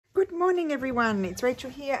morning everyone, it's Rachel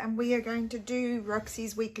here and we are going to do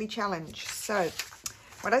Roxy's weekly challenge. So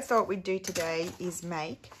what I thought we'd do today is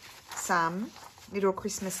make some little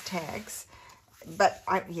Christmas tags. But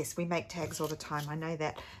yes, we make tags all the time, I know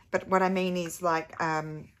that. But what I mean is like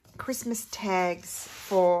Christmas tags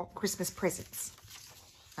for Christmas presents.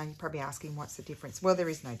 And you're probably asking what's the difference. Well, there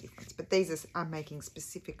is no difference, but these I'm making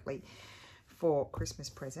specifically for Christmas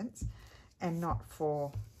presents and not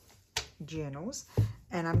for journals.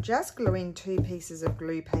 And I'm just gluing 2 pieces of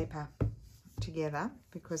glue paper together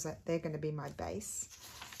because they're going to be my base.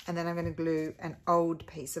 And then I'm going to glue an old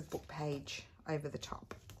piece of book page over the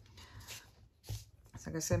top. So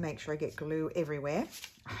I'm just going to make sure I get glue everywhere.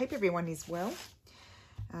 I hope everyone is well.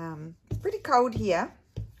 It's pretty cold here.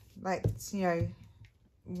 Like, it's, you know,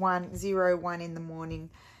 1 in the morning.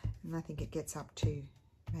 And I think it gets up to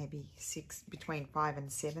maybe 6, between 5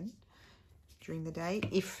 and 7 during the day,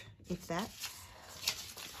 if that.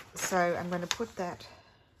 So I'm going to put that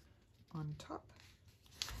on top.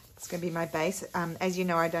 It's going to be my base. As you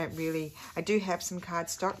know, I do have some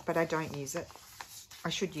cardstock, but I don't use it. I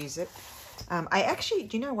should use it. I actually,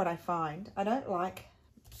 do you know what I find? I don't like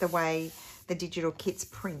the way the digital kits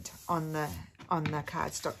print on the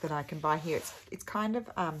cardstock that I can buy here. It's kind of,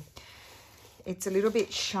 it's a little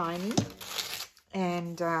bit shiny,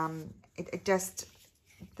 and it just,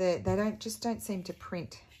 they don't seem to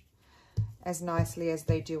print as nicely as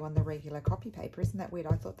they do on the regular copy paper. Isn't that weird?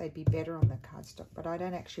 I thought they'd be better on the cardstock, but I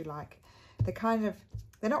don't actually like they're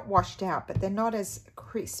not washed out, but they're not as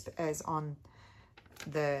crisp as on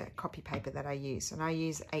the copy paper that I use. And I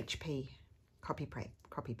use HP copy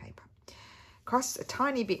paper. Costs a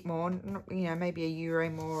tiny bit more, you know, maybe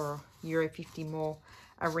 €1 more or €1.50 more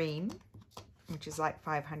a ream, which is like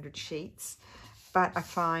 500 sheets. But I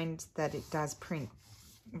find that it does print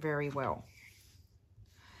very well.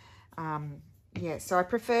 Yeah, so I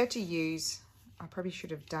prefer to use, I probably should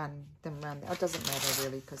have done them around there. It doesn't matter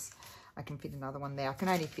really because I can fit another one there. I can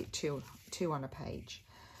only fit two on a page.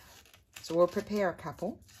 So we'll prepare a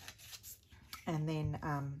couple and then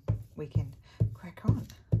we can crack on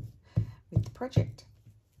with the project.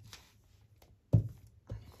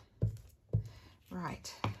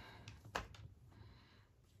 Right.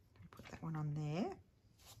 Put that one on there.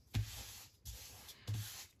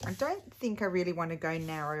 I don't think I really want to go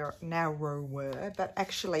narrower, but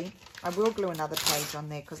actually I will glue another page on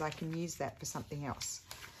there because I can use that for something else.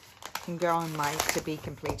 It can go on my to be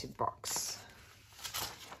completed box.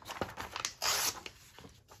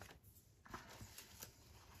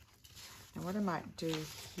 Now what I might do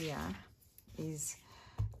here is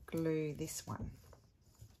glue this one.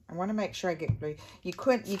 I want to make sure I get glue. You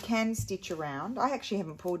can stitch around. I actually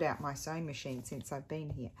haven't pulled out my sewing machine since I've been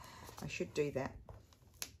here. I should do that.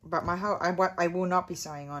 But I will not be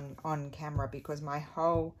sewing on camera because my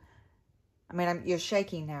whole, I mean, you're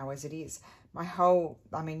shaking now as it is. I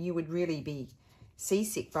mean, you would really be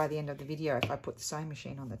seasick by the end of the video if I put the sewing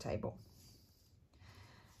machine on the table.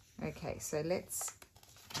 Okay, so let's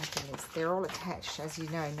open this. They're all attached. As you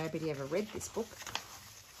know, nobody ever read this book.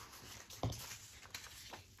 It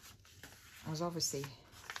was obviously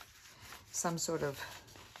some sort of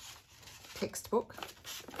textbook.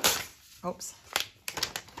 Oops.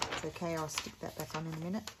 Okay, I'll stick that back on in a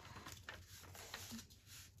minute.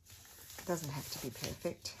 It doesn't have to be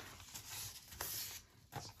perfect.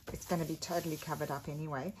 It's going to be totally covered up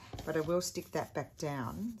anyway, but I will stick that back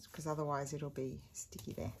down because otherwise it'll be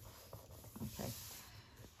sticky there. Okay.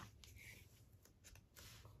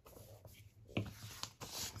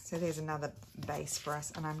 So there's another base for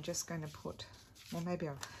us, and I'm just going to put, well, maybe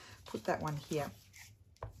I'll put that one here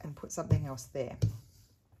and put something else there.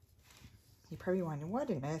 You're probably wondering, what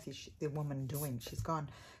on earth is the woman doing? She's gone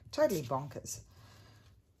totally bonkers.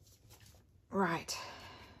 Right.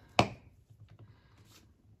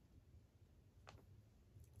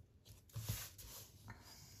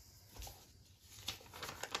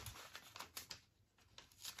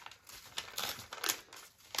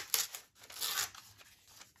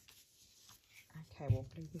 Okay, we'll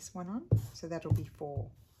glue this one on. So that'll be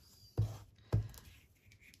 4.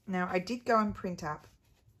 Now, I did go and print up.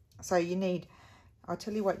 So you need, I'll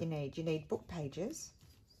tell you what you need. You need book pages,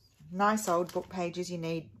 nice old book pages. You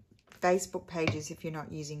need base book pages if you're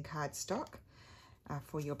not using cardstock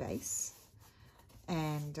for your base.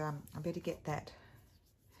 And I better get that.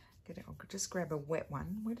 I'll just grab a wet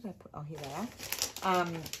one. Where did I put? Oh, here they are.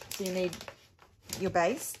 So you need your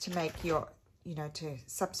base to make your, you know, to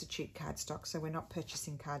substitute cardstock. So we're not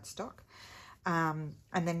purchasing cardstock. And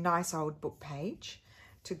then nice old book page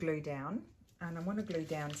to glue down. And I want to glue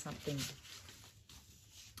down something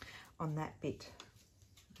on that bit.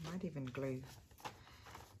 I might even glue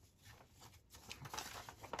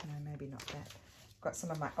maybe not that. Got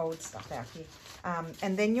some of my old stuff out here.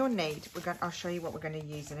 And then you'll need, I'll show you what we're going to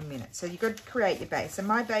use in a minute. So you've got to create your base. And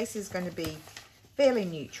my base is going to be fairly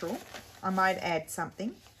neutral. I might add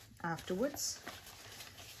something afterwards,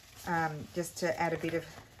 just to add a bit of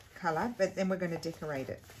colour, but then we're going to decorate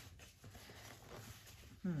it.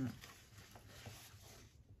 No,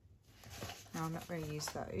 I'm not going to use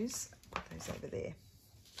those. Put those over there.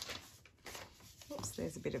 Oops,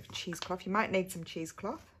 there's a bit of cheesecloth. You might need some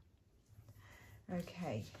cheesecloth.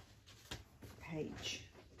 Okay, page.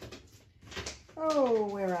 Oh,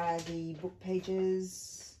 where are the book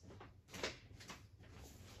pages?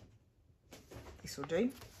 This will do.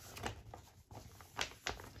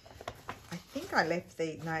 I think I left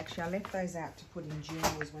no, actually I left those out to put in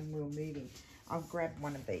journals when we were moving. I'll grab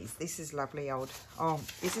one of these. This is lovely old,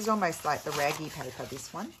 this is almost like the raggy paper,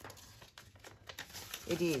 this one.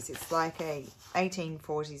 It is, it's like a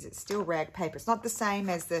 1840s, it's still rag paper. It's not the same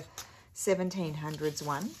as the 1700s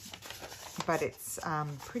one, but it's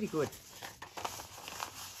pretty good.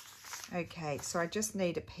 Okay, so I just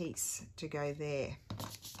need a piece to go there,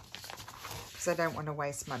 because I don't want to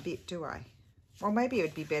waste my bit, do I? Well, maybe it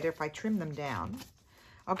would be better if I trim them down.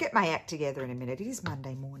 I'll get my act together in a minute. It is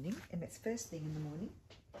Monday morning, and it's first thing in the morning.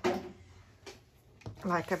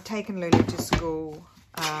 Like, I've taken Lulu to school.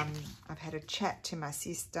 I've had a chat to my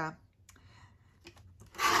sister.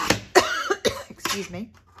 Excuse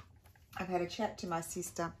me. I've had a chat to my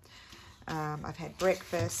sister. I've had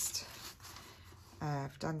breakfast.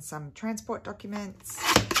 I've done some transport documents.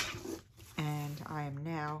 And I am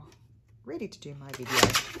now ready to do my video.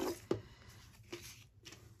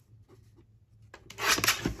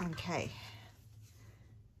 Okay.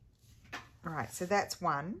 All right, so that's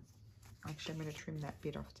one. Actually, I'm going to trim that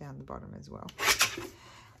bit off down the bottom as well.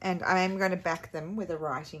 And I am going to back them with a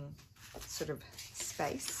writing sort of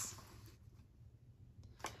space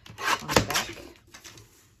on the back.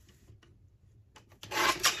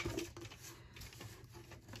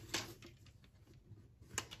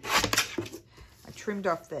 I trimmed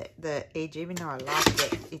off the edge, even though I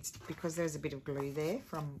liked it. It's because there's a bit of glue there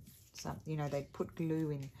from some, you know, they put glue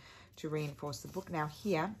in to reinforce the book. Now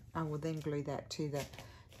here, I will then glue that to the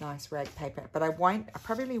nice rag paper, but I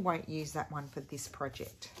probably won't use that one for this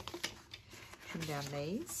project. Trim down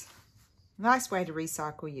these. Nice way to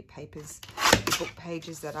recycle your papers, your book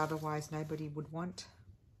pages that otherwise nobody would want.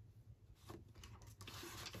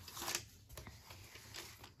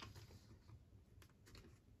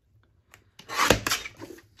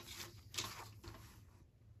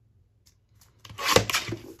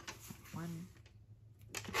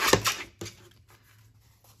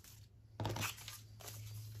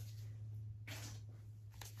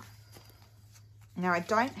 Now, I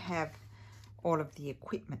don't have all of the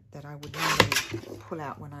equipment that I would normally pull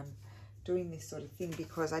out when I'm doing this sort of thing,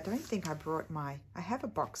 because I don't think I brought I have a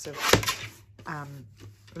box of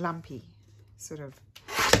lumpy sort of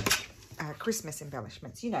Christmas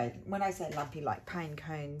embellishments. You know, when I say lumpy, like pine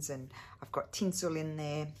cones, and I've got tinsel in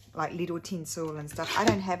there, like little tinsel and stuff. I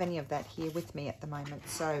don't have any of that here with me at the moment,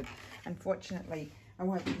 so unfortunately I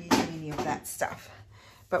won't be using any of that stuff.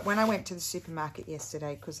 But when I went to the supermarket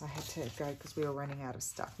yesterday, because I had to go because we were running out of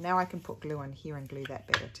stuff. Now I can put glue on here and glue that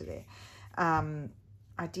better to there.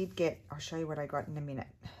 I did get, I'll show you what I got in a minute.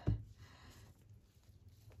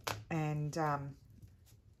 And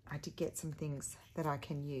I did get some things that I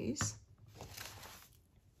can use.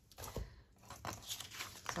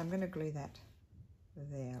 So I'm going to glue that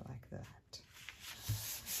there like that.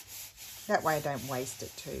 That way I don't waste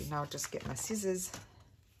it too. Now I'll just get my scissors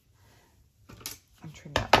and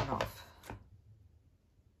trim that one off.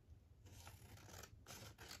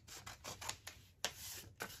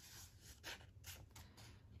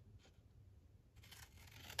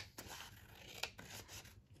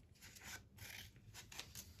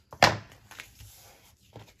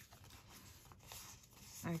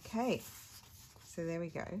 Okay, so there we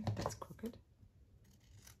go. That's crooked.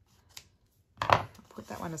 I'll put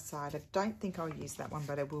that one aside. I don't think I'll use that one,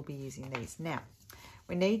 but I will be using these. Now,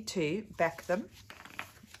 we need to back them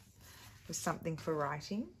with something for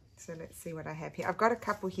writing. So let's see what I have here. I've got a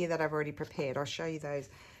couple here that I've already prepared. I'll show you those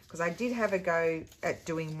because I did have a go at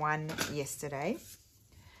doing one yesterday,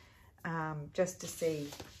 just to see,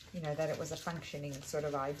 you know, that it was a functioning sort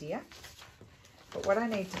of idea. But what I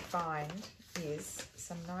need to find is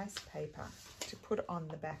some nice paper to put on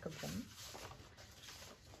the back of them.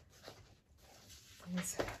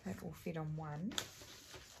 That will fit on one.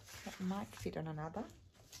 That might fit on another.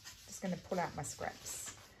 Just going to pull out my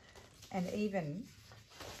scraps. And even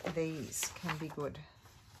these can be good.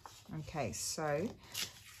 Okay, so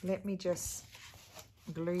let me just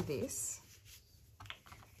glue this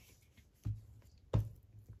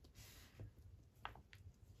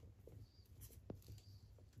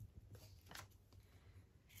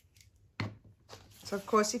So of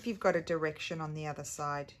course, if you've got a direction on the other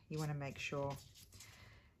side, you want to make sure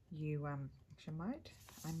you, actually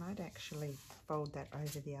I might actually fold that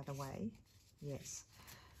over the other way. Yes.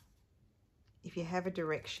 If you have a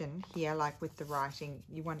direction here, like with the writing,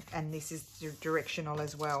 you want, and this is directional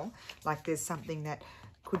as well, like there's something that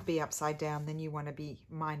could be upside down, then you want to be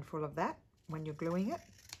mindful of that when you're gluing it,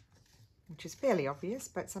 which is fairly obvious,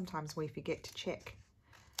 but sometimes we forget to check.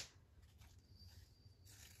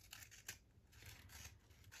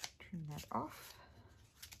 Trim that off.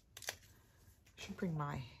 Should bring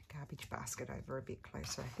my garbage basket over a bit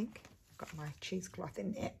closer, I think. I've got my cheesecloth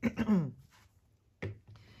in there.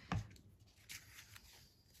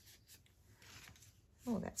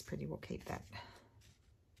 Oh, that's pretty. We'll keep that.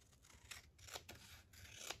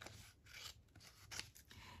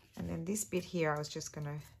 And then this bit here, I was just going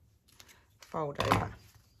to fold over.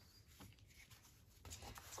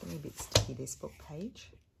 It's getting a bit sticky, this book page.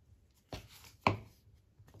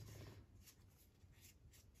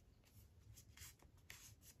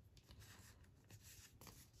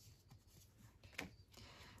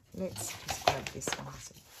 Let's just grab this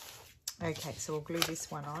one. Okay, so we'll glue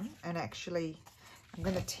this one on, and actually I'm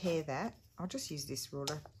going to tear that. I'll just use this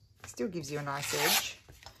ruler. It still gives you a nice edge.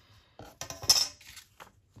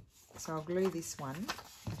 So I'll glue this one.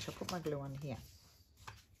 Actually, I'll put my glue on here.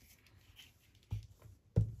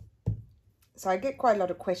 So I get quite a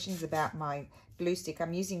lot of questions about my glue stick.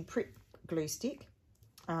 I'm using Prip glue stick,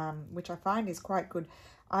 which I find is quite good.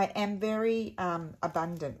 I am very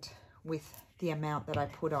abundant with the amount that I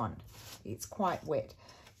put on. It's quite wet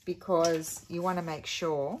because you want to make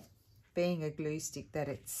sure, being a glue stick, that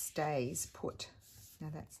it stays put. Now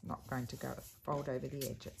that's not going to go fold over the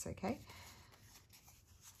edge, it's okay.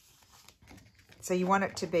 So you want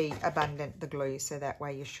it to be abundant, the glue, so that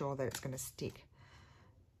way you're sure that it's going to stick.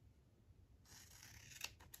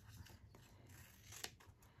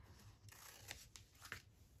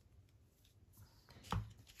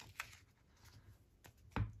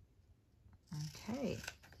 Okay.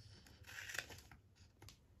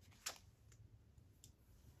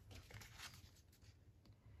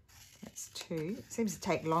 That's two. It seems to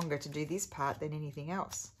take longer to do this part than anything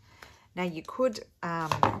else. Now you could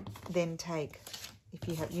then take, if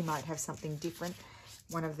you have, you might have something different,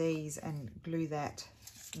 one of these, and glue that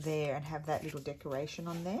there and have that little decoration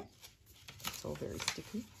on there. It's all very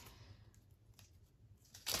sticky.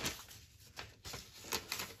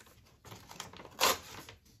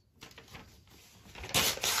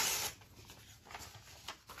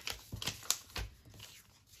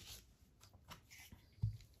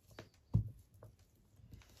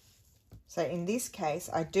 So in this case,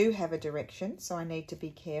 I do have a direction, so I need to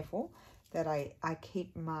be careful that I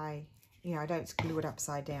keep my, you know, I don't glue it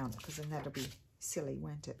upside down, because then that'll be silly,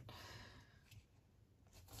 won't it?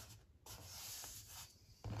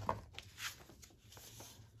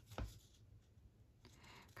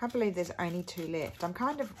 Can't believe there's only two left. I'm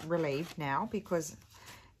kind of relieved now because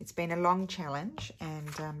it's been a long challenge, and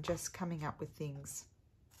just coming up with things.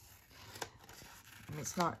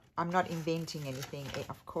 It's not, I'm not inventing anything,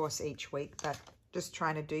 of course, each week, but just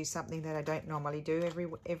trying to do something that I don't normally do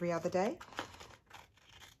every other day.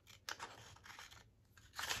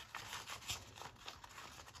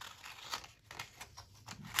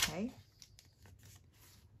 Okay.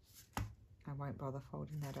 I won't bother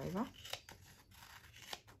folding that over.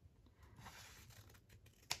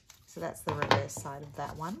 So that's the reverse side of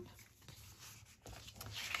that one.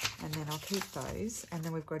 And then I'll keep those, and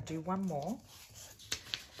then we've got to do one more.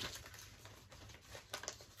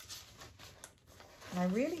 And I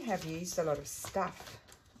really have used a lot of stuff.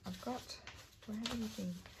 I've got, do I have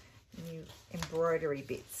anything new embroidery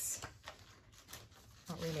bits?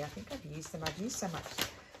 Not really, I think I've used them. I've used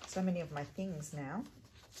so many of my things now.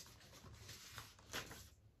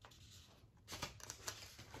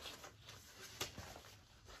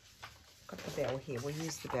 Got the bell here, we'll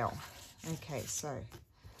use the bell. Okay, so,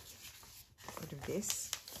 rid of this.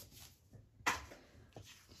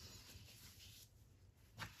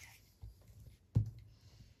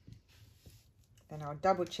 Then I'll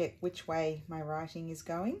double check which way my writing is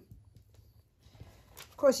going.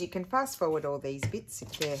 Of course, you can fast forward all these bits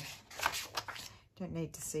if you don't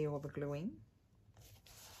need to see all the gluing.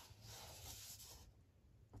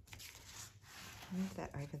 Move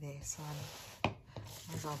that over there so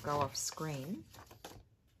as I'll go off screen.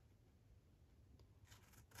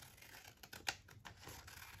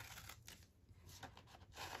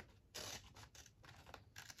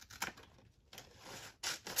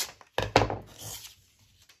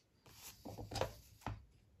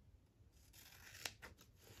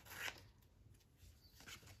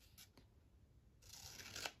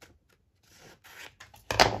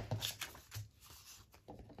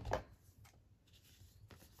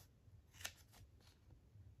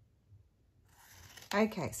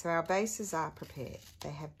 Okay, so our bases are prepared.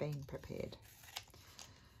 They have been prepared.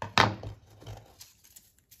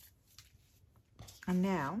 And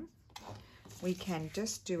now we can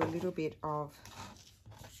just do a little bit of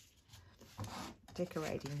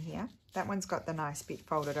decorating here. That one's got the nice bit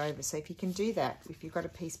folded over, so if you can do that, if you've got a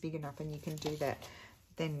piece big enough and you can do that,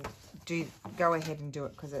 then go ahead and do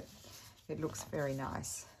it, because it looks very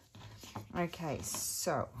nice. Okay,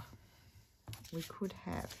 so we could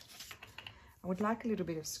have, I would like a little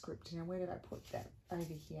bit of script. Now, where did I put that?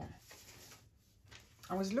 Over here.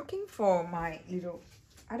 I was looking for my little,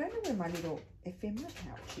 I don't know where my little ephemera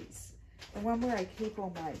pouch is. The one where I keep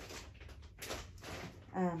all my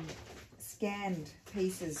scanned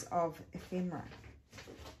pieces of ephemera.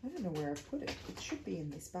 I don't know where I put it. It should be in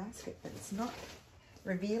this basket, but it's not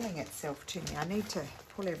revealing itself to me. I need to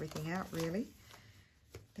pull everything out, really.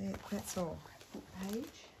 There, that's all. Page.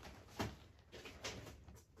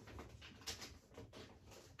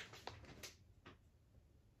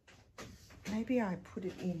 Maybe I put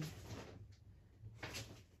it in, I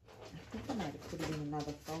think I might have put it in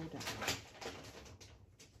another folder.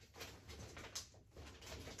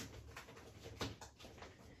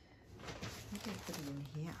 Maybe I put it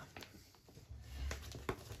in here.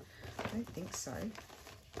 I don't think so.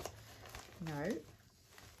 No.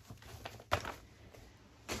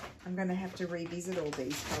 I'm going to have to revisit all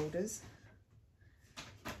these folders.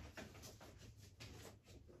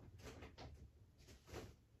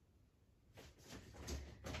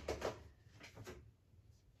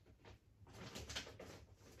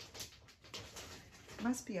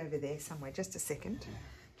 Must be over there somewhere. Just a second.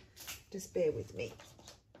 Just bear with me.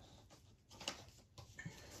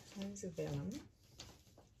 There's a vellum.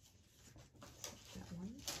 That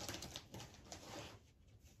one.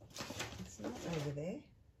 It's not over there.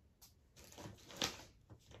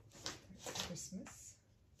 It's Christmas.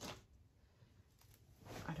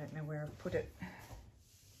 I don't know where I've put it.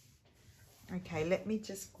 Okay, let me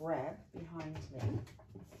just grab behind me.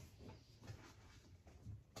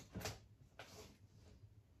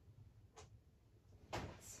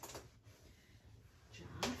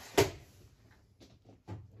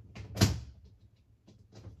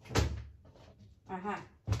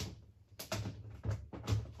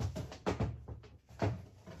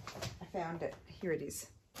 I found it. Here it is.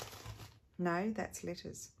 No, that's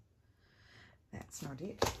letters. That's not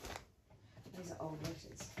it. These are old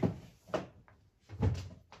letters.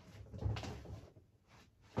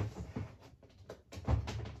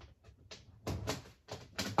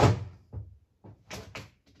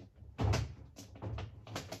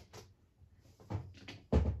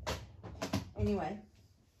 Anyway,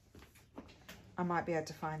 I might be able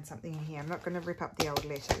to find something in here. I'm not going to rip up the old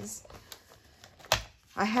letters.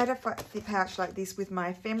 I had a pouch like this with my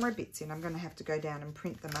ephemera bits in. I'm going to have to go down and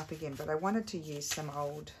print them up again, but I wanted to use some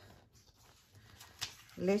old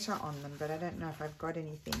letter on them, but I don't know if I've got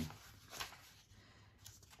anything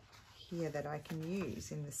here that I can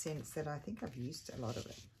use, in the sense that I think I've used a lot of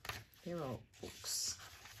it. They're all books.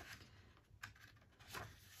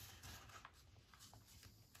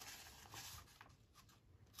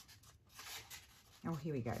 Oh,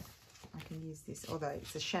 here we go. I can use this, although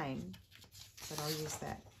it's a shame, but I'll use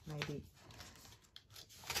that maybe.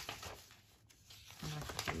 I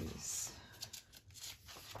could use.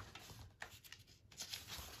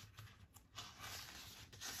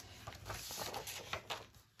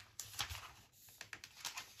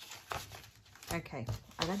 Okay,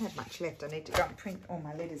 I don't have much left. I need to go and print all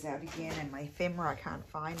my letters out again, and my ephemera, I can't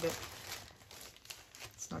find it.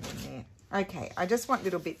 It's not in there. Okay, I just want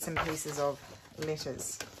little bits and pieces of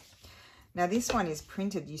letters. Now this one is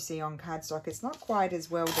printed, you see, on cardstock. It's not quite as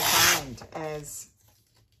well defined as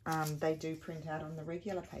they do print out on the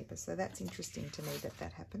regular paper, so that's interesting to me that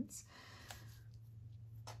that happens.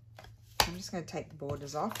 I'm just going to take the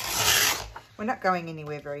borders off. We're not going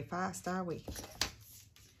anywhere very fast, are we?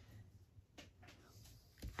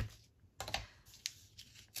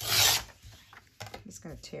 I'm just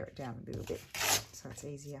going to tear it down a little bit so it's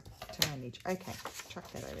easier to manage. Okay, chuck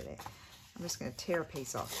that over there. I'm just going to tear a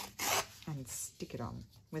piece off and stick it on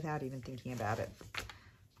without even thinking about it.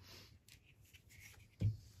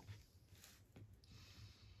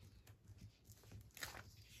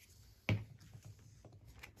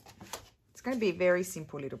 It's going to be a very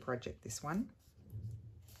simple little project, this one,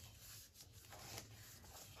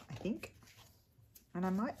 I think. And I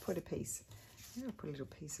might put a piece, maybe I'll put a little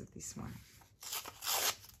piece of this one.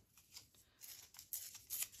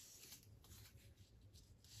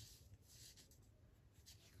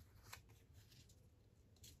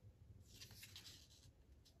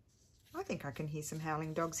 I think I can hear some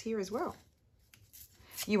howling dogs here as well.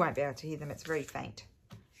 You won't be able to hear them. It's very faint.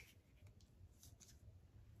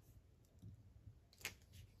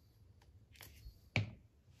 There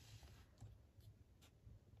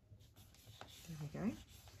we go.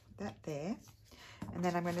 Put that there. And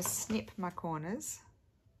then I'm going to snip my corners.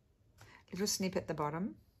 Little snip at the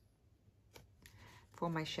bottom for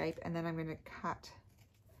my shape. And then I'm going to cut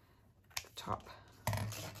the top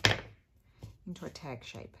into a tag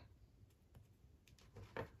shape.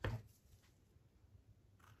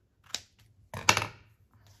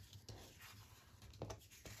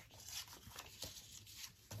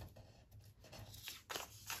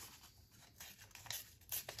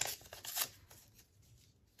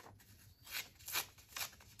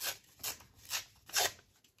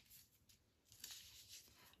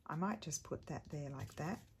 I might just put that there like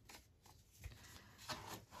that.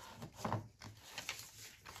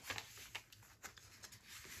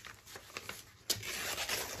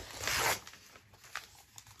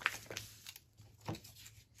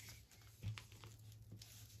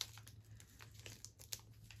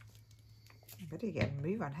 I better get a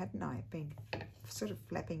move on, hadn't I? I've been sort of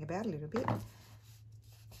flapping about a little bit. Put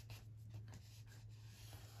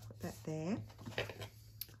that there.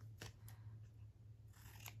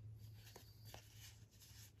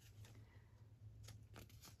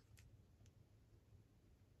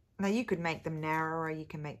 Now you could make them narrower, you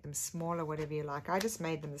can make them smaller, whatever you like. I just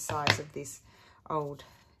made them the size of this old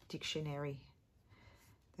dictionary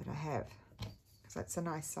that I have. So that's a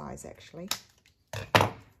nice size actually. Put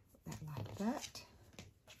that like that.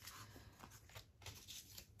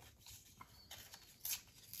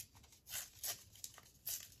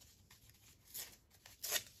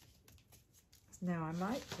 Now I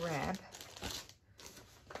might grab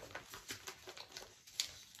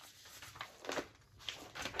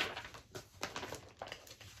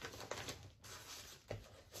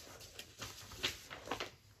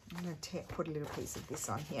put a little piece of this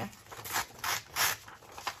on here.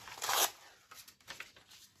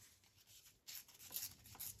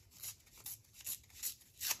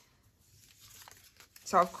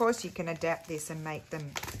 So of course you can adapt this and make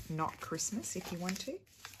them not Christmas if you want to.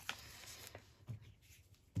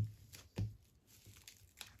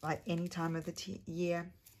 Like any time of the year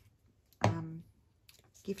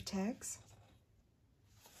gift tags.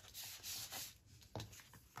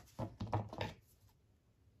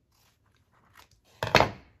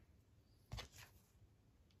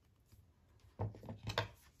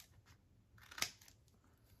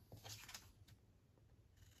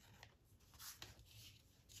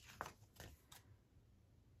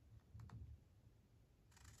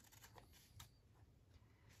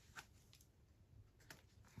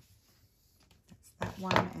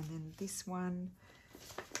 One and then this one.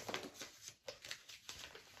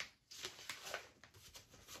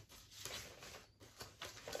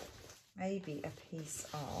 Maybe a piece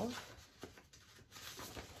of,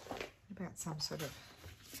 about some sort of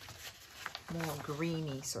more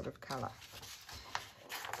greeny sort of colour.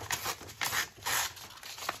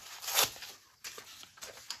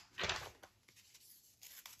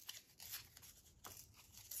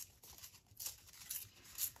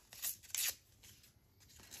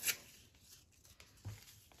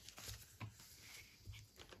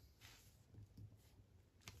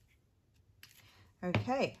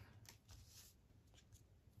 Okay.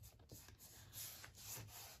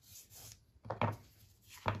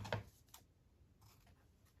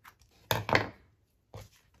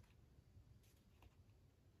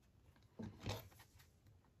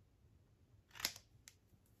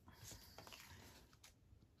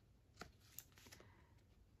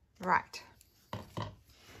 Right.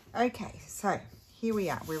 Okay, so here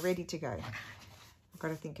we are. We're ready to go. I've got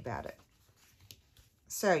to think about it.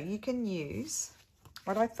 So you can use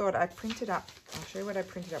what I thought I printed up. I'll show you what I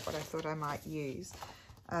printed up. What I thought I might use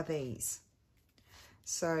are these.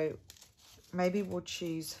 So maybe we'll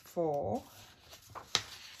choose 4.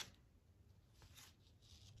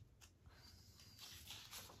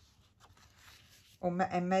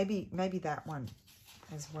 And maybe that one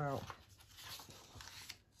as well.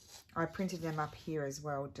 I printed them up here as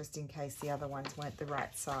well, just in case the other ones weren't the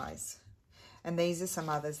right size. And these are some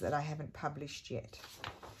others that I haven't published yet.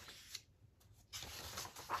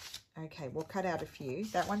 Okay, we'll cut out a few.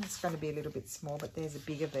 That one's going to be a little bit small, but there's a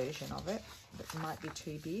bigger version of it that might be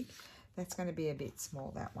too big. That's going to be a bit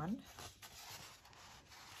small, that one.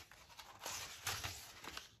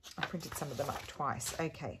 I printed some of them up twice.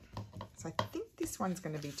 Okay, so I think this one's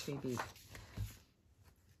going to be too big. A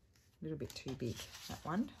little bit too big, that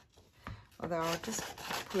one. Although I'll just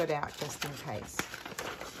pull it out just in case.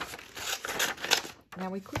 Now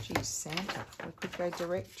we could use Santa. We could go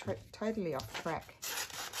totally off track.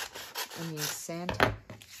 and use Santa.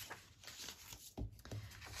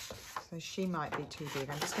 So she might be too big.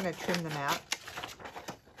 I'm just going to trim them out.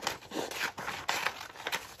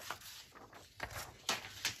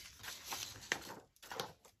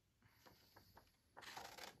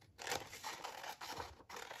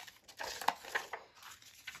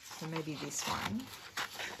 So maybe this one.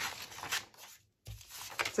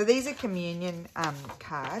 So these are communion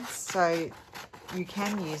cards, so you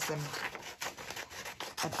can use them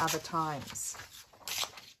at other times.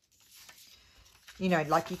 You know,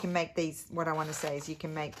 like you can make these, what I want to say is you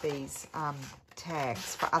can make these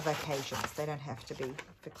tags for other occasions. They don't have to be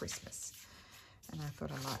for Christmas. And I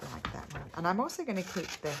thought I might like that one. And I'm also going to keep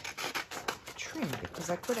the trim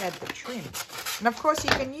because I could add the trim. And of course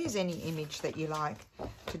you can use any image that you like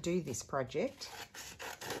to do this project.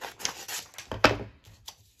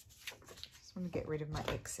 Just want to get rid of my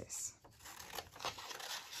excess.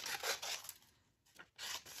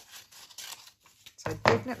 So I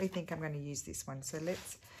definitely think I'm going to use this one. So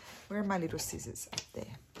let's, where are my little scissors? Up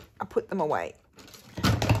there. I'll put them away.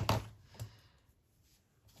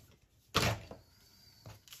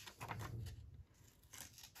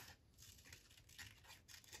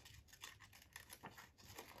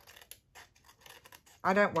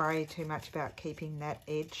 I don't worry too much about keeping that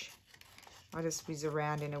edge. I just whiz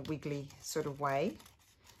around in a wiggly sort of way.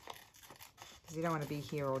 Because you don't want to be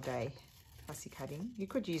here all day fussy cutting. You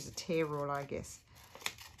could use a tear ruler, I guess.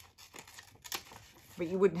 But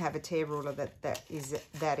you wouldn't have a tear ruler that is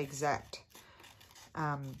that exact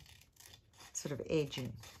sort of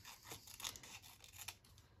edging.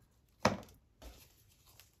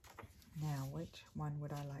 Now, which one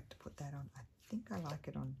would I like to put that on? I think I like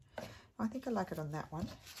it on, I think I like it on that one.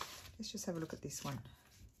 Let's just have a look at this one.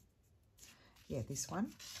 Yeah, this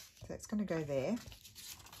one. So it's going to go there.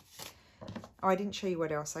 Oh, I didn't show you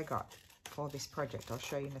what else I got for this project. I'll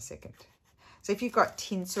show you in a second. So if you've got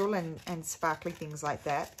tinsel and sparkly things like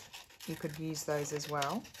that, you could use those as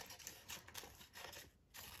well.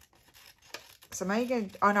 So I'm only going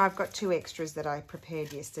to, oh no, I've got 2 extras that I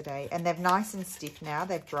prepared yesterday. And they're nice and stiff now.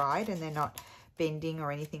 They've dried and they're not bending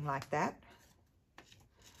or anything like that.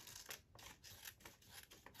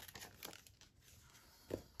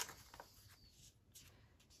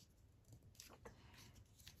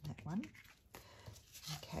 That one.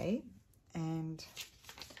 Okay. And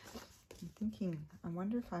I'm thinking, I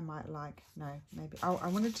wonder if I might like, no, maybe, oh, I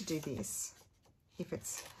wanted to do this, if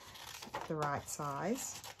it's the right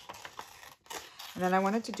size. And then I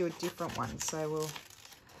wanted to do a different one, so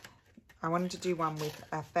I wanted to do one with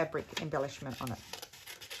a fabric embellishment on it.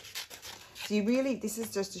 So you really, this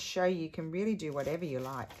is just to show you can really do whatever you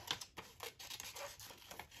like.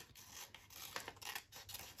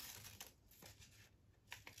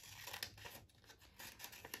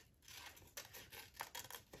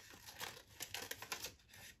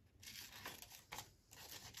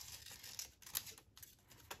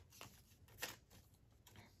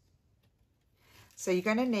 So you're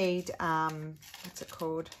going to need, what's it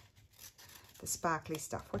called? The sparkly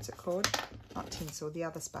stuff. What's it called? Not tinsel, the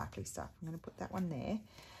other sparkly stuff. I'm going to put that one there.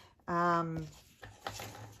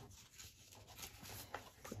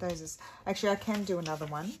 Put those as, actually I can do another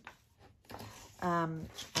one.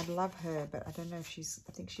 I'd love her, but I don't know if she's,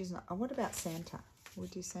 I think she's not. Oh, what about Santa? We'll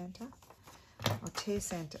do Santa. I'll tear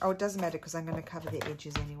Santa. Oh, it doesn't matter because I'm going to cover the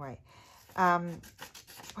edges anyway.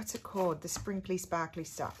 What's it called? The sprinkly, sparkly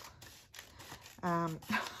stuff. I'm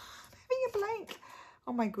having a blank.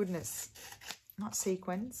 Oh my goodness. Not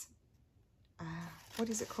sequins. What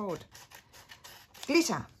is it called?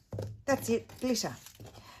 Glitter. That's it, glitter.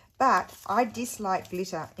 But I dislike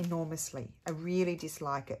glitter enormously. I really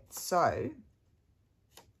dislike it. So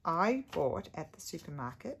I bought at the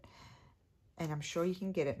supermarket, and I'm sure you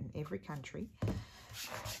can get it in every country.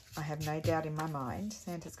 I have no doubt in my mind.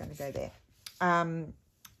 Santa's going to go there.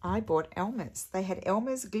 I bought Elmer's. They had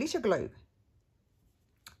Elmer's glitter glue.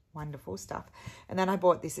 Wonderful stuff. And then I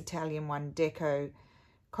bought this Italian one, Deco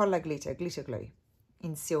Colla Glitter glue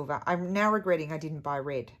in silver. I'm now regretting I didn't buy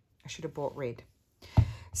red. I should have bought red.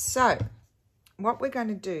 So what we're going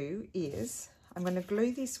to do is I'm going to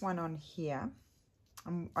glue this one on here.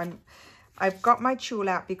 I've got my tool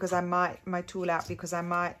out because I might,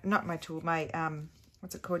 not my tool, my,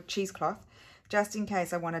 what's it called? Cheesecloth, just in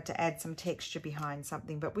case I wanted to add some texture behind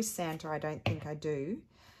something. But with Santa, I don't think I do.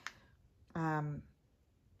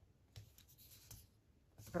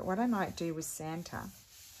 But what I might do with Santa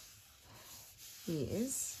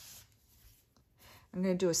is I'm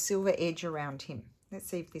going to do a silver edge around him. Let's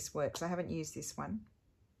see if this works. I haven't used this one.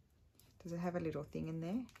 Does it have a little thing in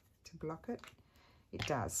there to block it? It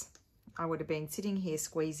does. I would have been sitting here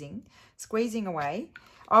squeezing away.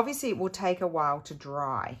 Obviously, it will take a while to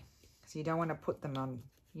dry. So you don't want to put them on,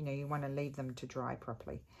 you know, you want to leave them to dry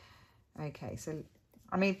properly. Okay, so,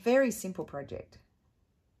 I mean, very simple project.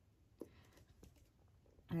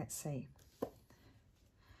 Let's see.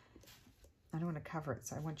 I don't want to cover it,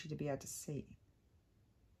 so I want you to be able to see.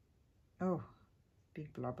 Oh,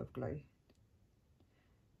 big blob of glue.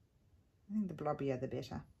 I think the blobbier the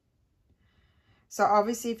better. So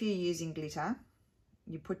obviously if you're using glitter,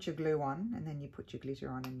 you put your glue on and then you put your glitter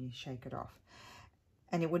on and you shake it off.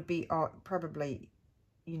 And it would be probably,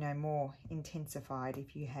 you know, more intensified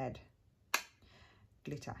if you had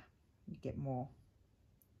glitter. You get more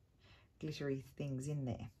glittery things in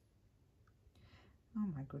there. Oh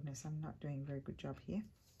my goodness, I'm not doing a very good job here.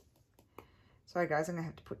 Sorry guys, I'm going to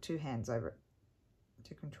have to put 2 hands over it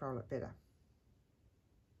to control it better.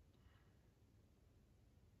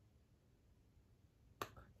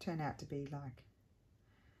 Turn out to be like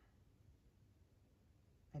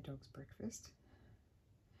a dog's breakfast.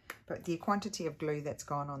 But the quantity of glue that's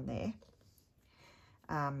gone on there,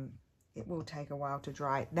 it will take a while to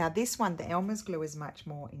dry. Now this one, the Elmer's glue, is much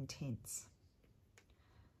more intense.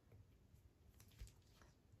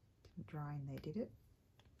 Didn't dry in there, did it?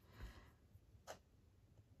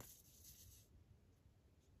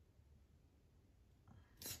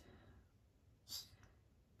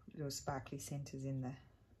 Put little sparkly centers in there.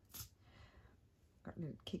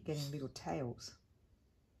 Keep getting little tails.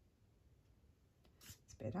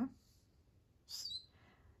 It's better.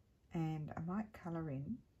 And I might colour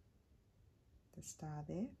in the star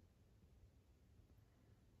there. You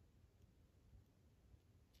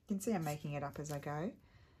can see I'm making it up as I go.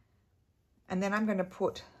 And then I'm going to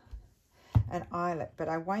put an eyelet, but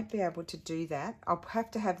I won't be able to do that. I'll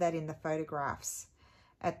have to have that in the photographs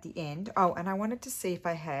at the end. Oh, and I wanted to see if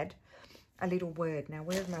I had a little word. Now,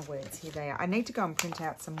 where are my words? Here they are. I need to go and print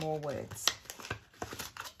out some more words.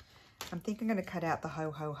 I'm thinking I'm going to cut out the ho,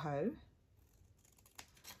 ho, ho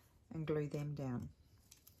and glue them down.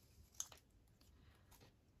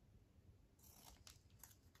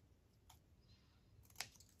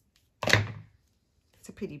 It's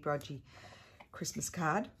a pretty bodgy Christmas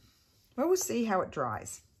card. Well, we'll see how it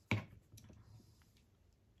dries. Up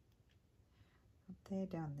there,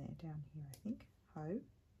 down here, I think. Ho.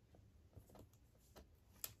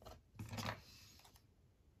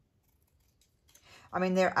 I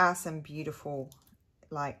mean, there are some beautiful,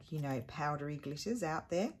 like, you know, powdery glitters out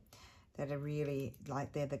there that are really,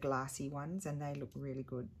 like, they're the glassy ones and they look really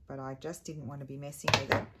good. But I just didn't want to be messing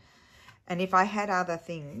with it. And if I had other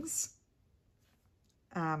things,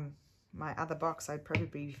 my other box, I'd probably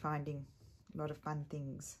be finding a lot of fun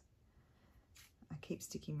things. I keep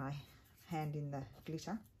sticking my hand in the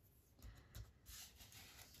glitter.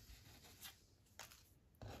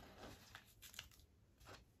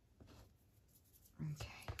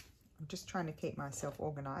 Okay, I'm just trying to keep myself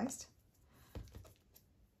organized.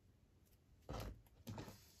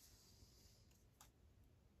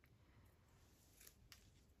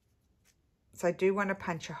 So I do want to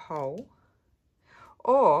punch a hole,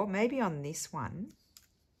 or maybe on this one,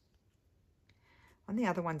 on the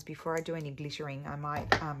other ones, before I do any glittering, I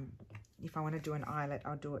might, if I want to do an eyelet,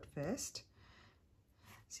 I'll do it first.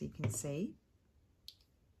 So you can see.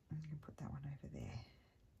 I'm going to put that one over there.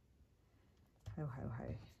 Ho, ho,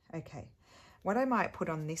 ho. Okay. What I might put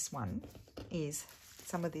on this one is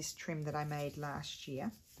some of this trim that I made last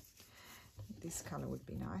year. This colour would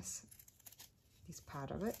be nice. This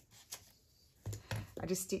part of it. I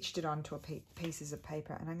just stitched it onto pieces of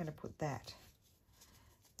paper, and I'm going to put that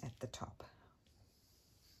at the top.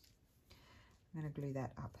 I'm going to glue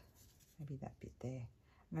that up. Maybe that bit there.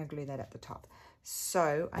 I'm going to glue that at the top.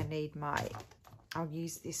 So I need my, I'll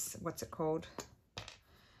use this, what's it called?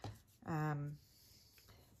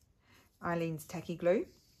 Eileen's Tacky Glue.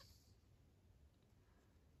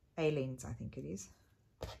 Aileen's, I think it is.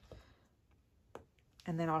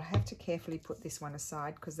 And then I'll have to carefully put this one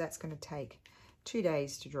aside because that's going to take 2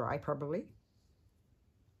 days to dry probably.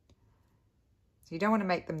 So you don't want to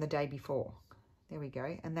make them the day before. There we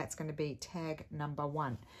go. And that's going to be tag number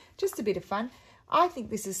 1. Just a bit of fun. I think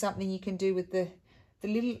this is something you can do with the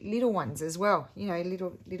little ones as well. You know,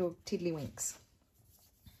 little tiddlywinks.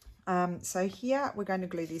 So here we're going to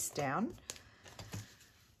glue this down.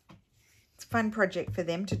 It's a fun project for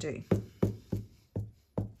them to do.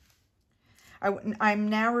 I'm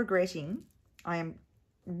now regretting, I am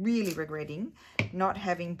really regretting not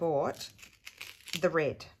having bought the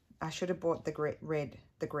red. I should have bought the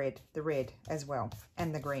red as well,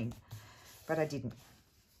 and the green, but I didn't.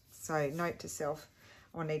 So note to self,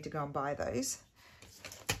 I'll need to go and buy those.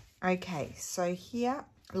 Okay, so here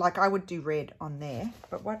like I would do red on there,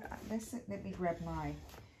 but what, let me grab my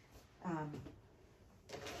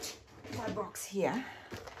my box here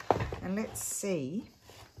and let's see,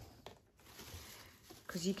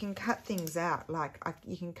 because you can cut things out, like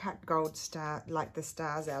you can cut gold star, like the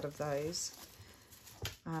stars out of those.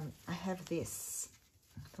 I have this,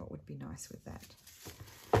 I thought would be nice with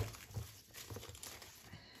that.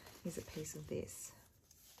 Here's a piece of this.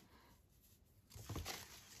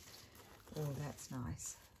 Oh, that's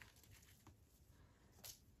nice.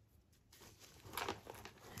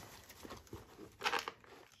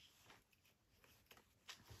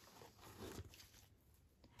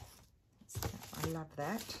 I love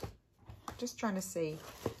that. Just trying to see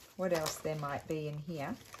what else there might be in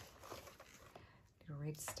here. Little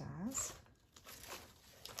red stars.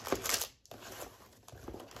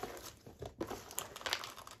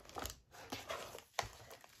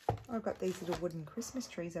 I've got these little wooden Christmas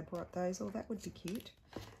trees. I brought those. Oh, that would be cute.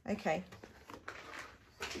 Okay.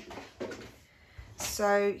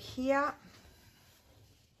 So here,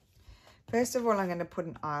 first of all, I'm going to put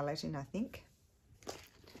an eyelet in, I think,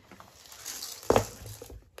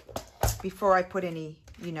 before I put any,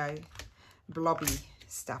 you know, blobby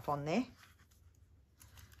stuff on there.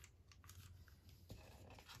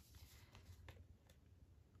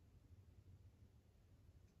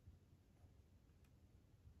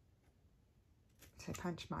 So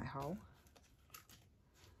punch my hole.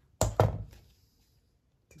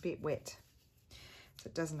 It's a bit wet, so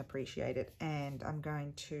it doesn't appreciate it. And I'm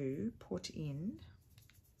going to put in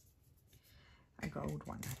a gold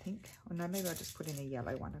one, I think. Or no, maybe I'll just put in a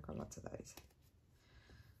yellow one. I've got lots of those.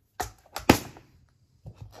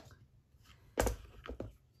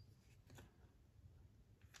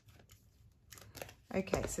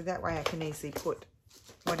 Okay, so that way I can easily put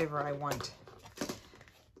whatever I want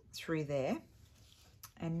through there.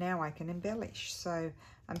 And now I can embellish. So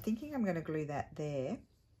I'm thinking I'm going to glue that there.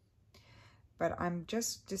 But I'm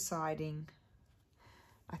just deciding,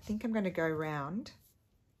 I think I'm going to go round.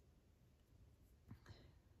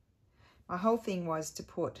 My whole thing was to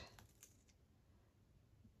put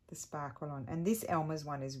the sparkle on. And this Elmer's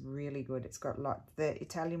one is really good. It's got the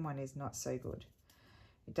Italian one is not so good.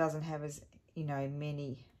 It doesn't have as, you know,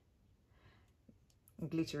 many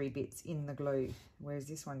glittery bits in the glue, whereas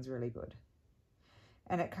this one's really good.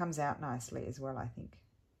 And it comes out nicely as well, I think.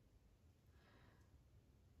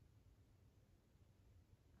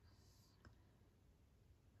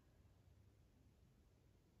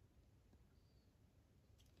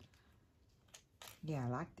 Yeah, I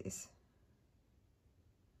like this.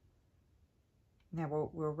 Now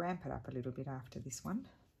we'll ramp it up a little bit after this one.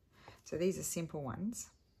 So these are simple ones.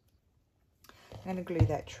 I'm going to glue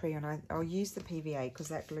that tree on. I'll use the PVA because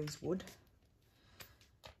that glues wood.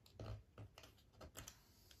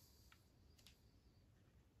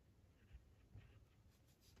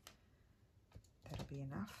 That'll be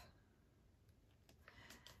enough.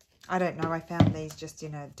 I don't know, I found these just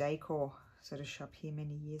in a decor sort of shop here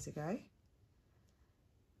many years ago.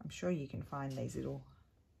 I'm sure you can find these little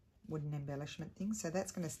wooden embellishment things. So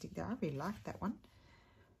that's going to stick there. I really like that one.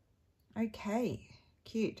 Okay,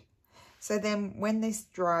 cute. So then when this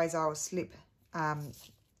dries, I'll slip,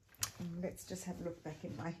 let's just have a look back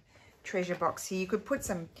in my treasure box here. You could put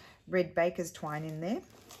some red baker's twine in there,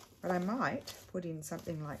 but I might put in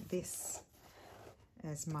something like this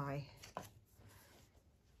as my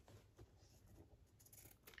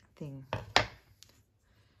thing. I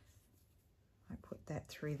put that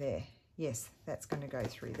through there. Yes, that's going to go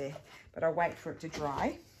through there, but I'll wait for it to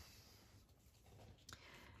dry.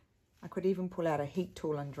 I could even pull out a heat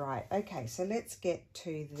tool and dry it. Okay, so let's get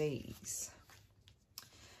to these.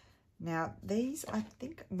 Now these, I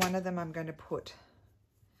think one of them I'm going to put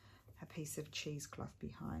a piece of cheesecloth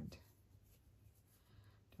behind.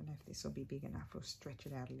 Don't know if this will be big enough. We'll stretch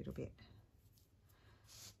it out a little bit.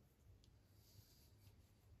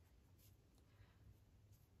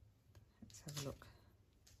 Let's have a look.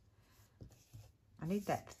 I need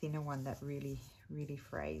that thinner one that really, really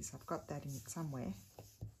frays. I've got that in somewhere.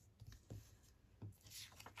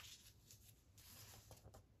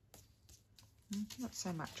 Not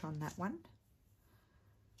so much on that one.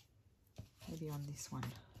 Maybe on this one.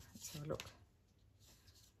 Let's have a look.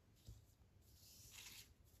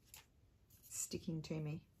 It's sticking to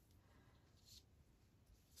me.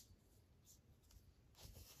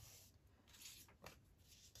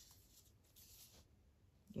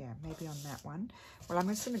 Yeah, maybe on that one. Well, I'm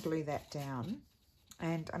just going to glue that down.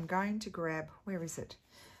 And I'm going to grab, where is it?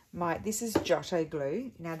 This is Giotto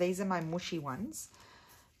glue. Now, these are my mushy ones.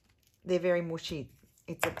 They're very mushy.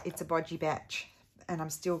 It's a bodgy batch, and I'm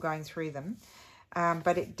still going through them.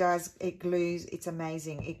 But it glues, it's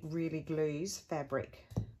amazing. It really glues fabric.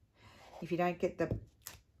 If you don't get the,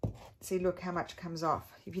 see, look how much comes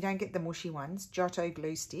off. If you don't get the mushy ones, Giotto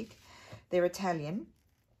glue stick, they're Italian.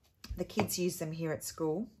 The kids use them here at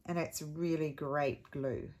school, and it's really great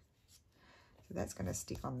glue. So that's going to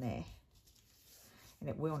stick on there. And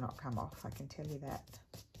it will not come off, I can tell you that.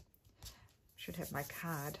 Should have my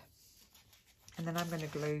card. And then I'm going to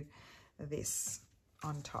glue this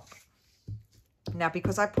on top. Now,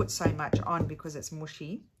 because I put so much on, because it's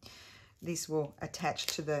mushy, this will attach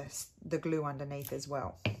to the glue underneath as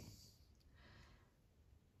well.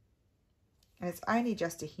 And it's only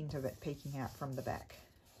just a hint of it peeking out from the back,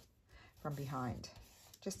 from behind.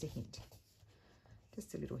 Just a hint.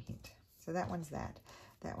 Just a little hint. So that one's that.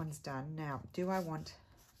 That one's done. Now,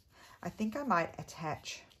 I think I might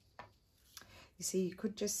attach, you see, you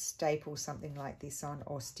could just staple something like this on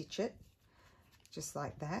or stitch it, just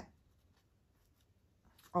like that.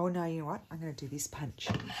 Oh, no, you know what? I'm going to do this punch.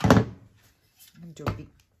 I'm going to do a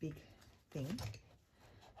big thing.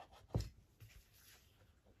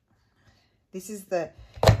 This is the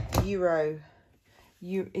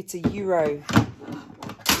it's a Euro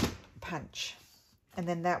punch. And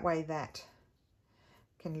then that way that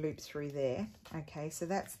can loop through there. Okay, so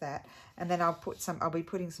that's that. And then I'll be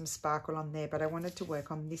putting some sparkle on there, but I wanted to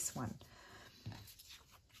work on this one.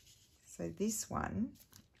 So this one,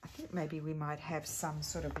 I think maybe we might have some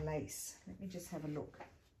sort of lace. Let me just have a look.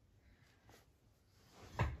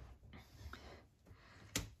 I'm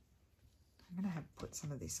going to put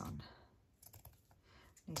some of this on.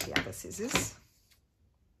 Need the other scissors.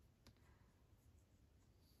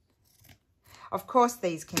 Of course,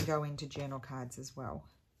 these can go into journal cards as well.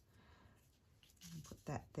 Put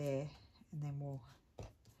that there, and then we'll,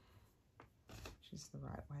 which is the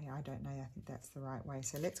right way? I don't know. I think that's the right way.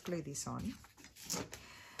 So let's glue this on.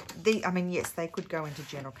 I mean, yes, they could go into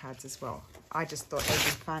journal cards as well. I just thought they'd be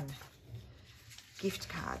fun gift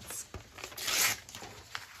cards.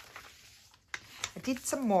 I did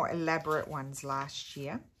some more elaborate ones last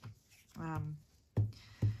year.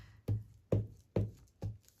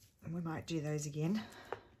 We might do those again.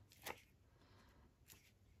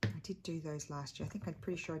 I did do those last year. I'm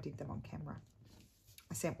pretty sure I did them on camera.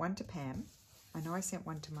 I sent one to Pam. I know I sent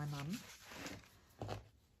one to my mum. I'm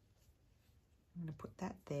going to put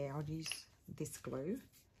that there. I'll use this glue.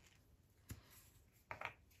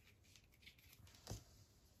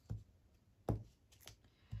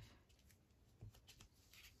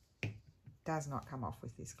 Does not come off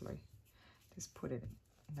with this glue. Just put it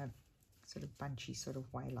in a sort of bunchy sort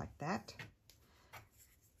of way like that.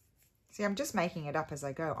 See, I'm just making it up as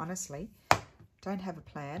I go, honestly. Don't have a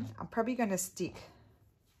plan. I'm probably going to stick.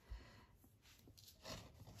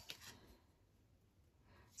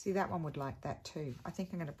 See, that one would like that too. I think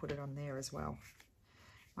I'm going to put it on there as well.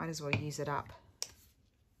 Might as well use it up.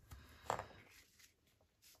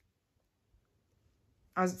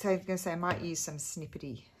 I was going to say I might use some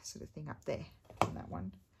snippety sort of thing up there on that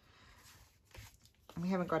one. And we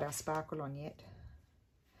haven't got our sparkle on yet.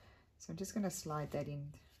 So I'm just going to slide that in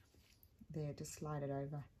there, just slide it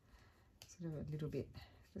over sort of a little bit.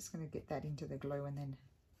 Just going to get that into the glue, and then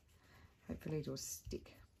hopefully it'll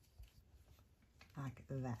stick like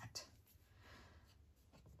that.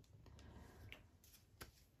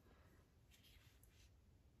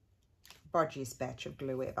 Bodgiest batch of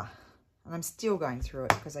glue ever. And I'm still going through it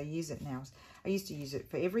because I use it now. I used to use it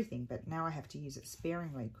for everything, but now I have to use it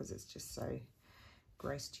sparingly because it's just so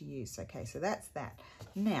gross to use. Okay, so that's that.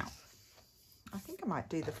 Now, I think I might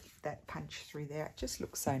do that punch through there. It just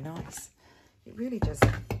looks so nice. It really just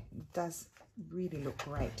does really look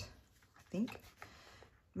great, I think.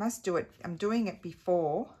 Must do it. I'm doing it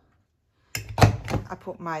before I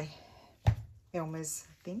put my Elmer's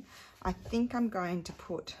thing. I think I'm going to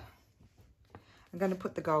put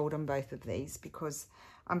the gold on both of these because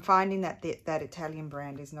I'm finding that that Italian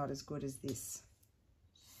brand is not as good as this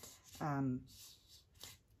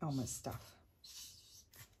Elmer's stuff.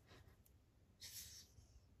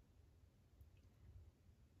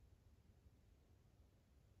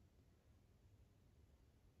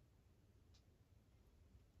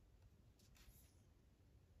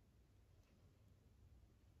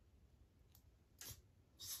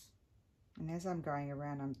 And as I'm going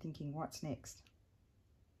around, I'm thinking, what's next?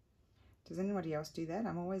 Does anybody else do that?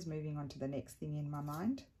 I'm always moving on to the next thing in my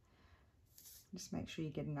mind. Just make sure you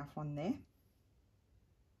get enough on there.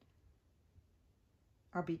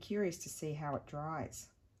 I'll be curious to see how it dries.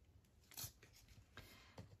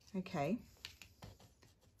 Okay.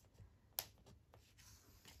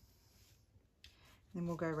 Then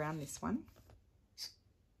we'll go around this one.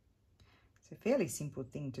 It's a fairly simple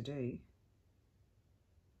thing to do.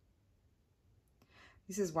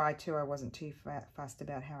 This is why too I wasn't too fussed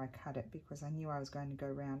about how I cut it, because I knew I was going to go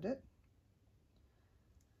around it.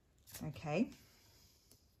 Okay.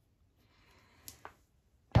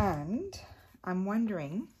 And I'm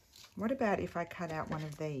wondering, what about if I cut out one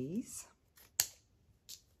of these? So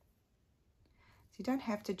you don't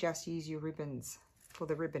have to just use your ribbons for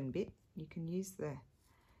the ribbon bit. You can use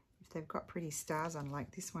if they've got pretty stars on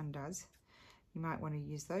like this one does, you might want to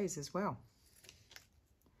use those as well.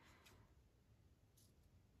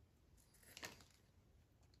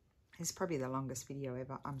 It's probably the longest video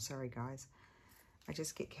ever. I'm sorry, guys. I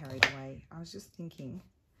just get carried away. I was just thinking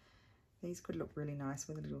these could look really nice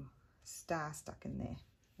with a little star stuck in there.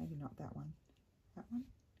 Maybe not that one. That one?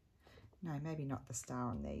 No, maybe not the star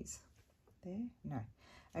on these. There? No.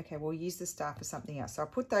 Okay, we'll use the star for something else. So I'll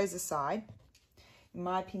put those aside. In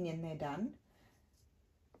my opinion, they're done.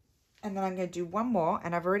 And then I'm going to do one more,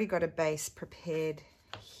 and I've already got a base prepared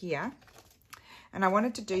here. And I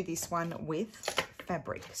wanted to do this one with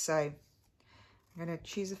fabric. So I'm going to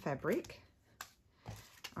choose a fabric.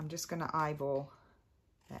 I'm just going to eyeball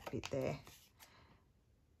that bit there.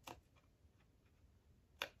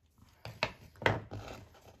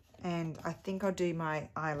 And I think I'll do my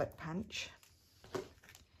eyelet punch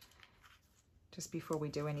just before we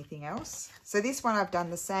do anything else. So this one I've done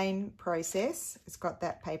the same process. It's got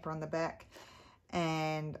that paper on the back,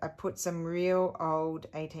 and I put some real old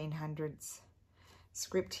 1800s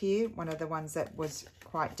script here, one of the ones that was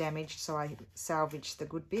quite damaged, so I salvaged the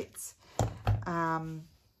good bits.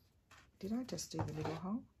 Did I just do the little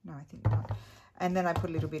hole? No, I think not. And then I put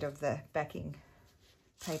a little bit of the backing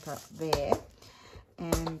paper there,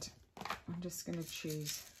 and I'm just going to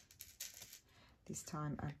choose this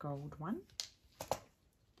time a gold one.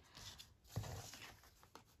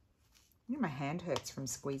 My hand hurts from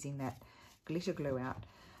squeezing that glitter glue out.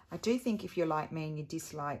 I do think if you're like me and you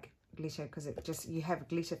dislike glitter, because it just, you have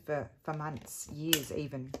glitter for months, years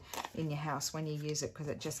even, in your house when you use it, because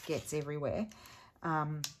it just gets everywhere.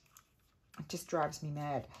 It just drives me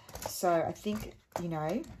mad. So I think, you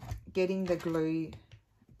know, getting the glue,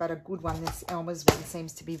 but a good one, this Elmer's one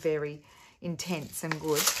seems to be very intense and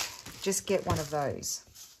good. Just get one of those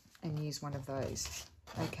and use one of those.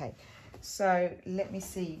 Okay, so let me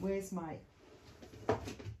see, where's my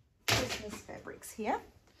Christmas fabrics here?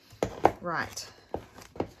 Right,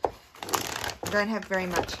 I don't have very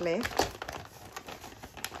much left.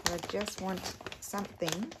 I just want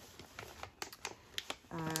something.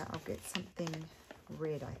 I'll get something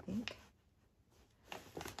red, I think.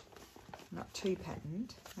 Not too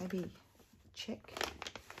patterned, maybe check.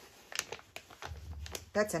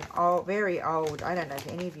 That's an old, very old, I don't know if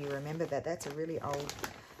any of you remember that. That's a really old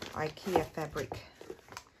IKEA fabric,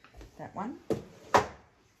 that one.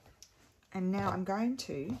 And now I'm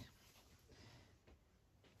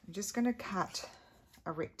just going to cut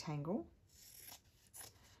a rectangle.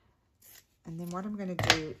 And then what I'm going to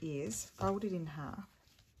do is fold it in half.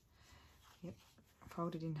 Yep,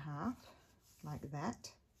 fold it in half like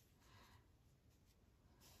that.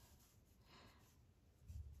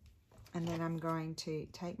 And then I'm going to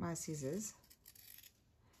take my scissors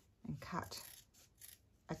and cut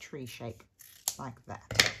a tree shape like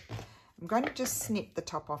that. I'm going to just snip the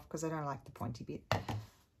top off because I don't like the pointy bit.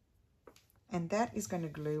 And that is going to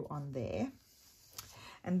glue on there.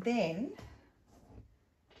 And then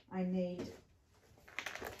I need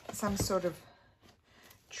some sort of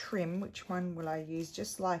trim. Which one will I use?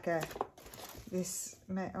 Just like this,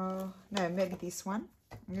 oh no, maybe this one.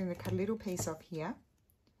 I'm going to cut a little piece off here.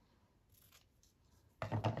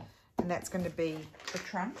 And that's going to be the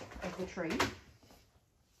trunk of the tree.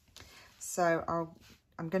 So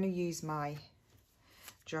I'm going to use my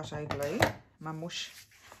Giotto glue,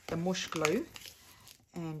 the mush glue,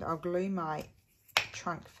 and I'll glue my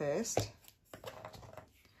trunk first.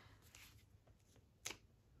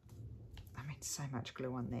 I mean, so much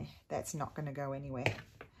glue on there. That's not going to go anywhere.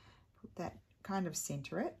 Put that, kind of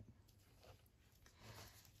center it.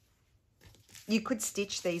 You could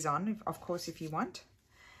stitch these on, of course, if you want.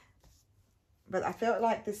 But I felt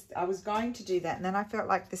like this, I was going to do that, and then I felt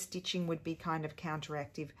like the stitching would be kind of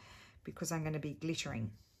counteractive because I'm going to be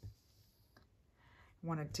glittering. I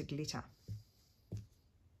wanted to glitter.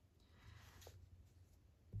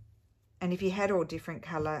 And if you had all different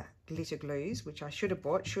colour glitter glues, which I should have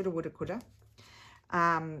bought, shoulda, woulda, coulda,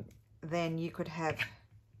 then you could have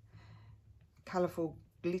colourful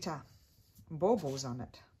glitter baubles on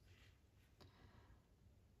it.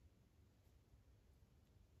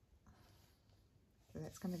 So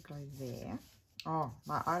that's going to go there. Oh,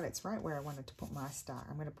 my eyelet's right where I wanted to put my star.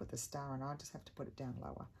 I'm going to put the star on. I'll just have to put it down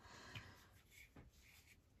lower.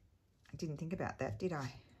 I didn't think about that, did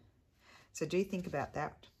I? So do think about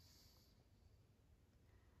that.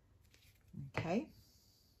 Okay.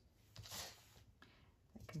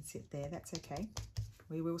 That can sit there. That's okay.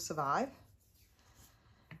 We will survive.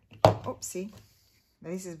 Oopsie.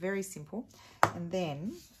 This is very simple. And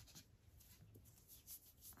then,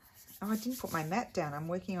 oh, I didn't put my mat down. I'm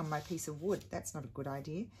working on my piece of wood. That's not a good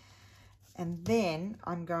idea. And then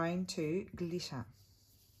I'm going to glitter.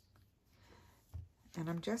 And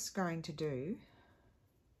I'm just going to do,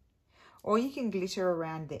 or you can glitter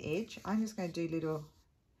around the edge. I'm just going to do little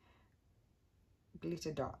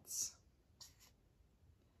glitter dots.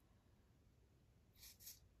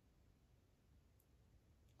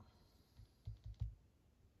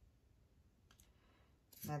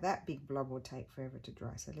 Now that big blob will take forever to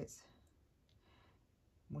dry, so let's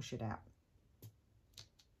mush it out.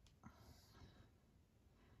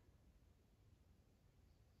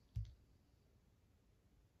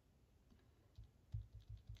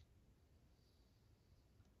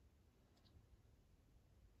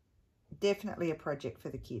 Definitely a project for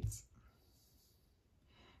the kids.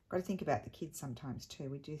 Got to think about the kids sometimes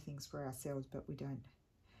too. We do things for ourselves, but we don't,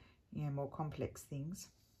 you know, more complex things.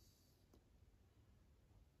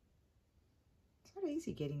 It's not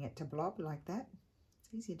easy getting it to blob like that.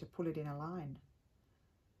 It's easier to pull it in a line.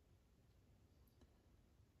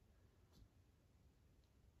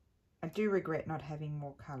 I do regret not having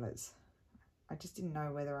more colours. I just didn't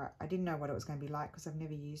know whether I didn't know what it was going to be like because I've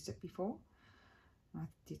never used it before.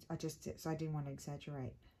 So I didn't want to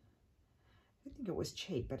exaggerate. I think it was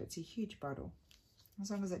cheap, but it's a huge bottle. As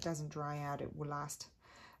long as it doesn't dry out, it will last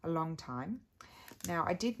a long time. Now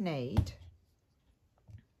I did need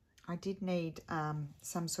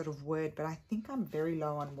some sort of word, but I think I'm very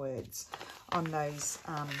low on words on those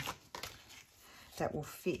that will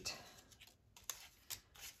fit.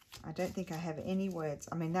 I don't think I have any words.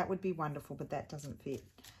 I mean, that would be wonderful, but that doesn't fit.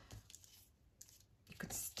 You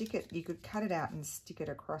could stick it, you could cut it out and stick it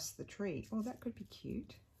across the tree. Oh, that could be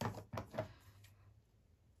cute.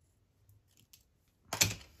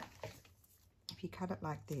 If you cut it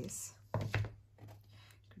like this, you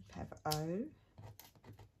could have O.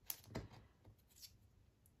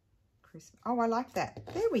 Christmas. Oh, I like that.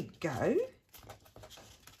 There we go.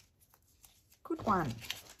 Good one.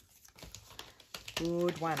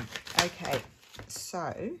 Good one. Okay, so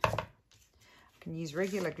I can use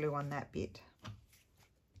regular glue on that bit.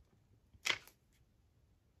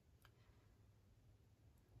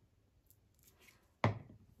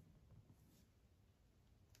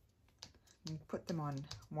 And put them on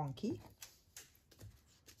wonky.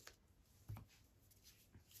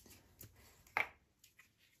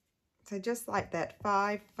 So just like that,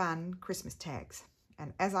 5 fun Christmas tags.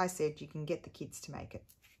 And as I said, you can get the kids to make it,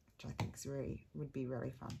 which I think is would be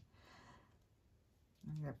really fun.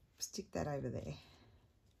 I'm going to stick that over there.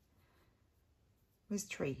 Where's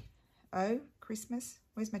tree? Oh, Christmas.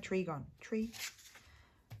 Where's my tree gone? Tree.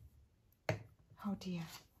 Oh dear,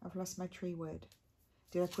 I've lost my tree word.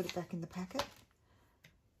 Did I put it back in the packet?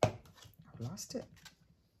 I've lost it.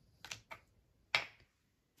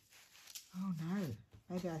 Oh no,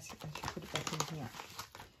 maybe I should put it back in here.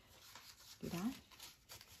 Did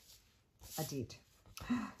I? I did.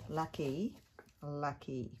 Lucky,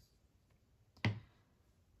 lucky.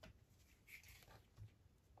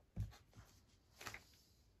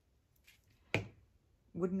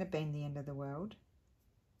 Wouldn't have been the end of the world.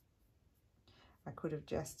 I could have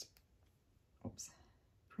just, oops,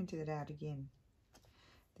 printed it out again.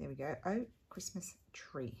 There we go. Oh, Christmas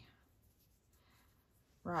tree.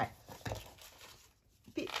 Right.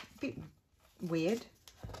 Bit weird.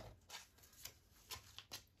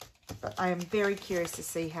 But I am very curious to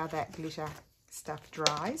see how that glitter stuff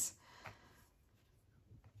dries.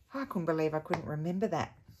 I couldn't believe I couldn't remember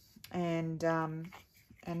that. And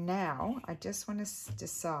now I just want to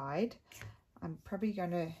decide. I'm probably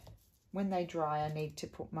going to, when they dry, I need to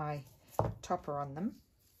put my topper on them.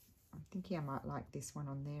 I'm thinking I might like this one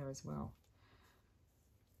on there as well.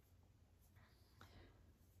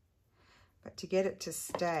 But to get it to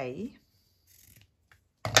stay,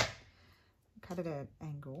 cut it at an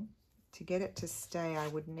angle. To get it to stay, I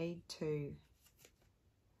would need to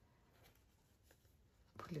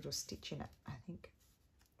put a little stitch in it, I think.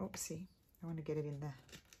 Oopsie, I want to get it in there.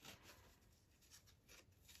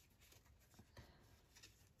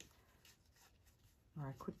 Or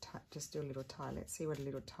I could just do a little tie. Let's see what a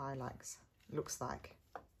little tie looks like.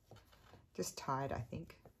 Just tied, I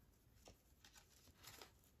think.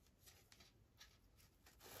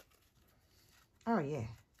 Oh yeah,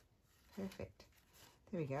 perfect.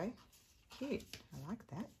 There we go. Cute. I like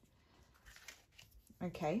that.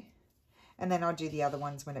 Okay. And then I'll do the other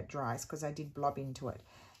ones when it dries because I did blob into it.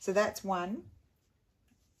 So that's one.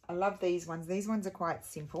 I love these ones. These ones are quite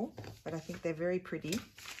simple, but I think they're very pretty.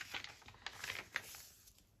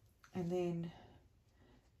 And then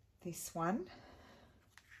this one.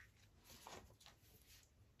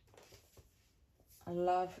 I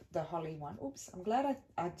love the holly one. Oops, I'm glad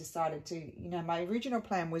I decided to, you know, my original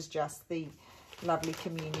plan was just the lovely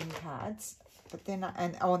communion cards, but then,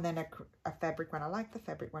 and then a fabric one. I like the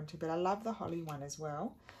fabric one too, but I love the holly one as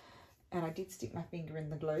well. And I did stick my finger in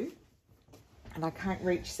the glue, and I can't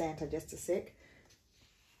reach Santa just a sec.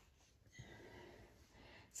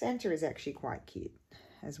 Santa is actually quite cute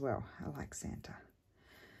as well. I like Santa.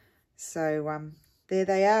 So there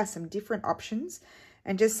they are, some different options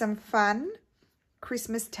and just some fun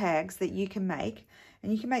Christmas tags that you can make,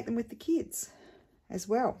 and you can make them with the kids as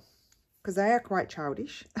well, because they are quite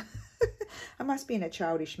childish. I must be in a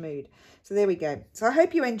childish mood. So there we go. So I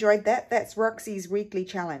hope you enjoyed that. That's Roxy's weekly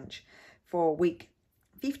challenge for week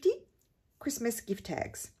 50, Christmas gift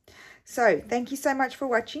tags. So thank you so much for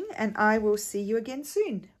watching, and I will see you again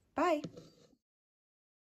soon. Bye.